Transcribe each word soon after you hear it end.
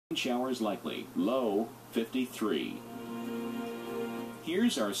Showers likely, low 53.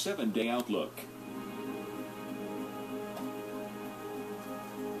 Here's our 7-day outlook.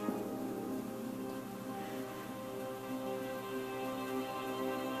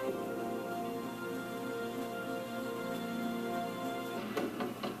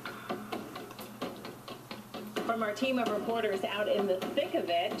 From our team of reporters out in the thick of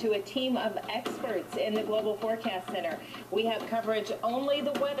it to a team of experts in the Global Forecast Center, we have coverage only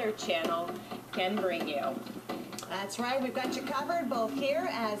the Weather Channel can bring you. That's right. We've got you covered both here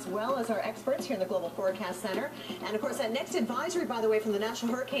as well as our experts here in the Global Forecast Center. And, of course, that next advisory, by the way, from the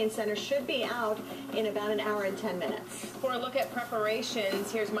National Hurricane Center should be out in about an hour and 10 minutes. For a look at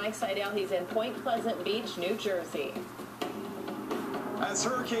preparations, here's Mike Seidel. He's in Point Pleasant Beach, New Jersey. As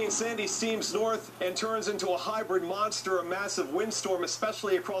Hurricane Sandy steams north and turns into a hybrid monster, a massive windstorm,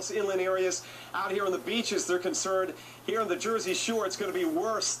 especially across inland areas out here on the beaches, they're concerned. Here on the Jersey Shore, it's going to be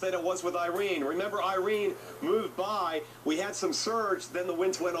worse than it was with Irene. Remember, Irene moved by. We had some surge, then the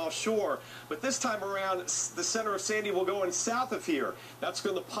winds went offshore. But this time around, the center of Sandy will go in south of here. That's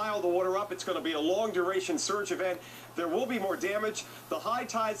going to pile the water up. It's going to be a long-duration surge event. There will be more damage. The high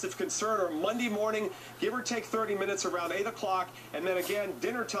tides of concern are Monday morning, give or take 30 minutes around 8 o'clock, and then again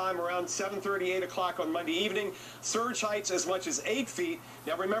dinner time around 7:30, 8 o'clock on Monday evening. Surge heights as much as 8 feet.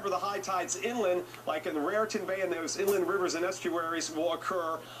 Now remember, the high tides inland, like in Raritan Bay and those inland rivers and estuaries, will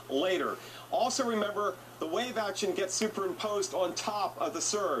occur later. Also remember, the wave action gets superimposed on top of the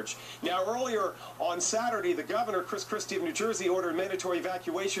surge. Now earlier on Saturday, the governor, Chris Christie of New Jersey, ordered mandatory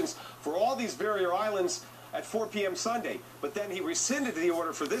evacuations for all these barrier islands at 4 p.m. Sunday, but then he rescinded the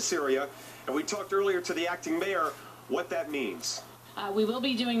order for this area, and we talked earlier to the acting mayor what that means. We will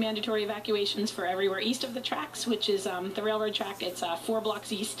be doing mandatory evacuations for everywhere east of the tracks, which is the railroad track. It's 4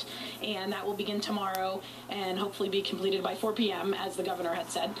 blocks east, and that will begin tomorrow and hopefully be completed by 4 p.m., as the governor had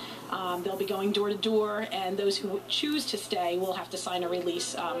said. They'll be going door to door, and those who choose to stay will have to sign a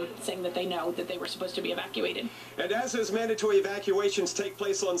release saying that they know that they were supposed to be evacuated. And as those mandatory evacuations take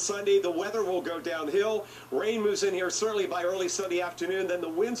place on Sunday, the weather will go downhill. Rain moves in here certainly by early Sunday afternoon. Then the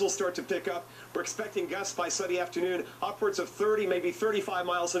winds will start to pick up. We're expecting gusts by Sunday afternoon, upwards of 30, maybe 35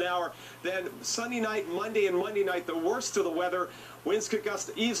 miles an hour. Then Sunday night, Monday and Monday night, the worst of the weather. Winds could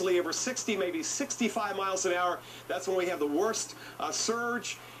gust easily over 60, maybe 65 miles an hour. That's when we have the worst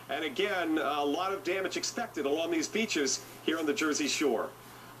surge. And again, a lot of damage expected along these beaches here on the Jersey Shore.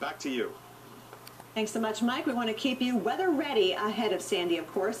 Back to you. Thanks so much, Mike. We want to keep you weather ready ahead of Sandy,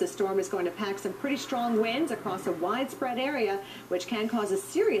 of course. The storm is going to pack some pretty strong winds across a widespread area, which can cause a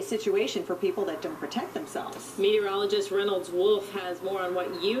serious situation for people that don't protect themselves. Meteorologist Reynolds Wolf has more on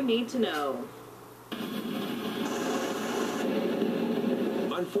what you need to know.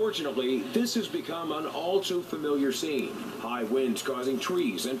 Unfortunately, this has become an all-too-familiar scene. High winds causing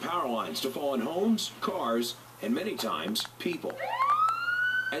trees and power lines to fall on homes, cars, and many times, people.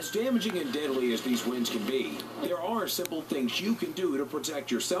 As damaging and deadly as these winds can be, there are simple things you can do to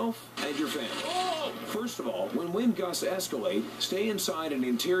protect yourself and your family. First of all, when wind gusts escalate, stay inside an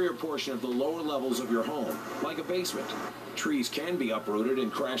interior portion of the lower levels of your home, like a basement. Trees can be uprooted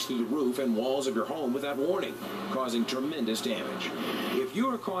and crash through the roof and walls of your home without warning, causing tremendous damage. If you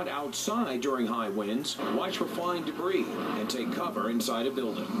are caught outside during high winds, watch for flying debris and take cover inside a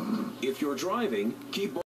building. If you're driving, keep